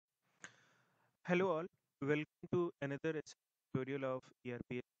Hello all, welcome to another tutorial of ERP.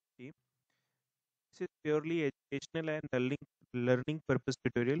 This is purely educational and learning purpose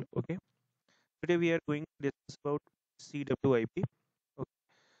tutorial. Okay, today we are going to discuss about CWIP. Okay,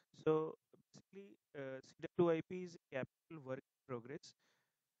 so basically, CWIP is a capital work in progress,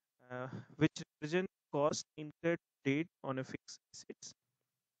 which represents cost incurred date on a fixed assets,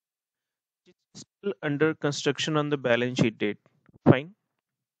 which is still under construction on the balance sheet date. Fine.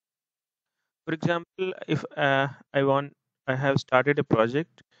 For example, if I have started a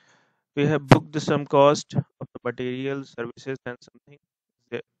project. We have booked the some cost of the materials, services, and something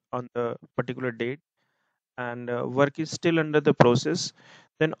the- on the particular date, and work is still under the process.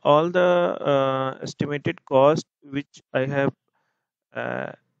 Then all the estimated cost which I have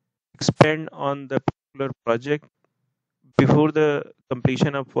uh, expend on the particular project before the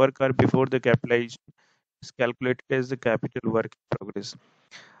completion of work or before the capitalization is calculated as the capital work in progress.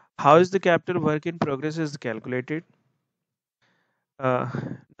 How is the capital work in progress is calculated? Uh,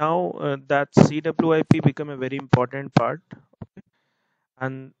 now that CWIP become a very important part,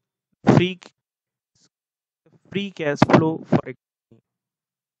 and free free cash flow for a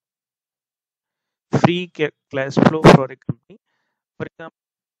cash flow for a company. For example,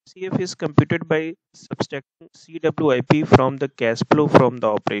 CF is computed by subtracting CWIP from the cash flow from the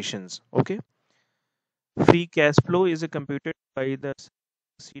operations. Okay, free cash flow is computed by the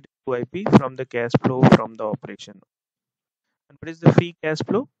CWIP from the cash flow from the operation. And what is the free cash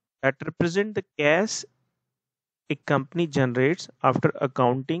flow? That represent the cash a company generates after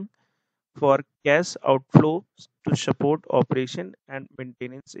accounting for cash outflows to support operation and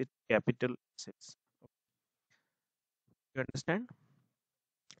maintenance its capital assets. You understand?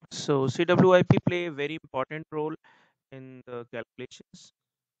 So CWIP play a very important role in the calculations,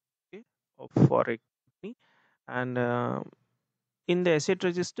 okay, of for a company. And in the asset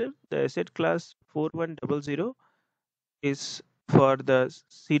register, the asset class 4100 is for the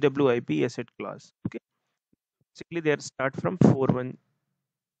CWIP asset class. Okay, basically they are start from 41.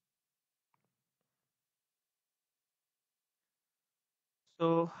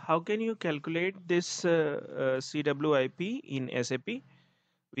 So how can you calculate this CWIP in SAP?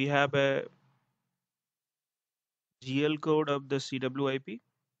 We have a GL code of the CWIP.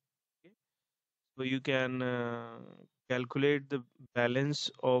 Okay? So you can calculate the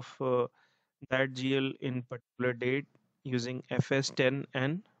balance of that GL in particular date using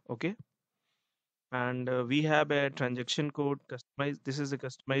FS10N. Okay, and we have a transaction code customized. This is a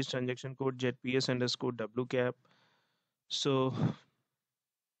customized transaction code ZPS underscore WCAP. So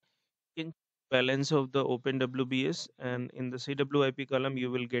in balance of the open WBS, and in the CWIP column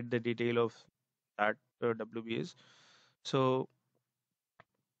you will get the detail of that WBS. So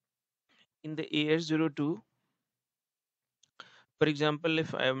in the AS02, for example,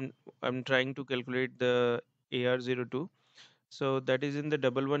 if I'm trying to calculate the AR02, so that is in the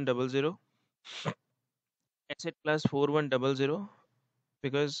 1100 asset class 4100,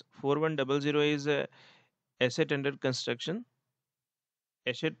 because 4100 is a asset under construction,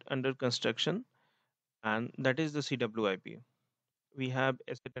 asset under construction, and that is the CWIP. We have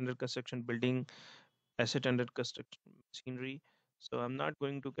asset under construction building, asset under construction machinery. So I'm not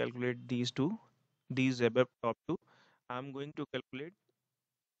going to calculate these two, these above top two. I'm going to calculate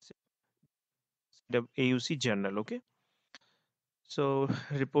AUC general. Okay. So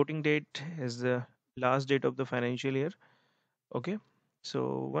reporting date is the last date of the financial year. Okay.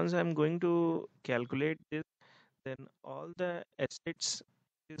 So once I'm going to calculate this, then all the assets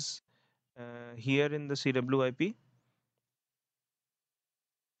is here in the CWIP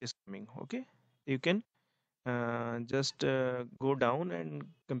is coming. Okay. You can just go down and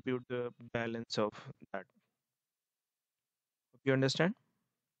compute the balance of that. You understand?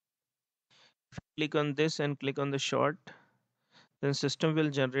 Click on this and click on the short, then system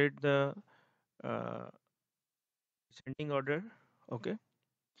will generate the uh, descending order. Okay.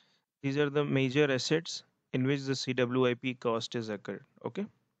 These are the major assets in which the CWIP cost is occurred. Okay.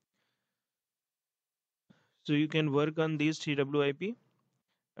 So you can work on these CWIP.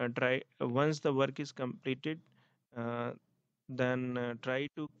 Try once the work is completed, uh, then try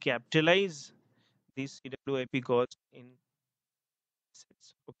to capitalize these CWIP cost in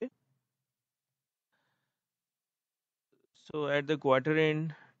assets. Okay. So at the quarter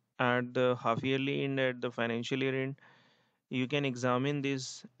end, at the half yearly end, at the financial year end, you can examine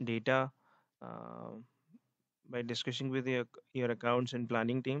this data uh, by discussing with your accounts and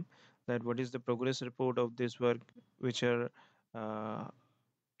planning team, that what is the progress report of this work which are uh,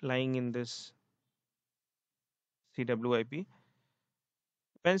 lying in this CWIP.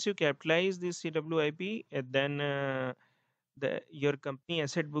 Once you capitalize this CWIP, then the your company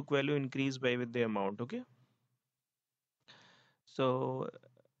asset book value increase by with the amount. Okay, so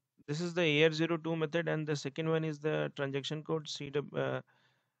this is the AR02 method, and the second one is the transaction code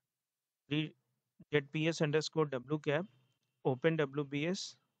ZPS underscore WCAP. Open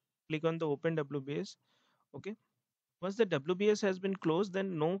WBS. Click on the Open WBS. Okay. Once the WBS has been closed,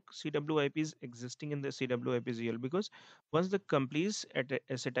 then no CWIP is existing in the CWIP GL, because once the complete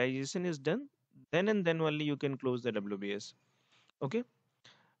assetization is done, then and then only you can close the WBS. Okay.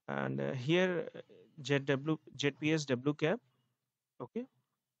 And here ZPS WCAP. Okay.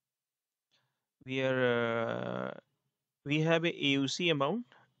 We are we have a AUC amount,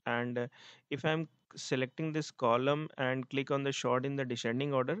 and if I'm selecting this column and click on the short in the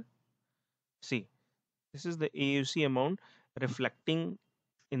descending order, see, this is the AUC amount reflecting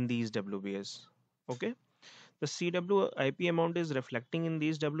in these WBS. Okay, the CWIP amount is reflecting in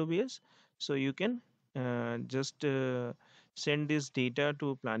these WBS, so you can just send this data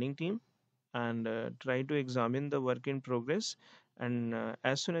to planning team and try to examine the work in progress, and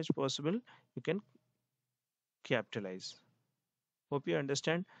as soon as possible you can capitalize. Hope you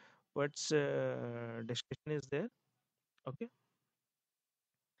understand what's discussion is there. Okay,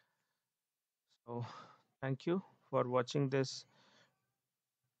 so thank you for watching this.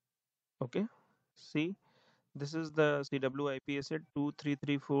 Okay, see, this is the CWIP asset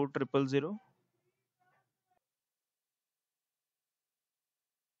 2334000.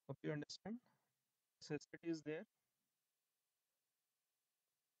 Hope you understand. This asset is there.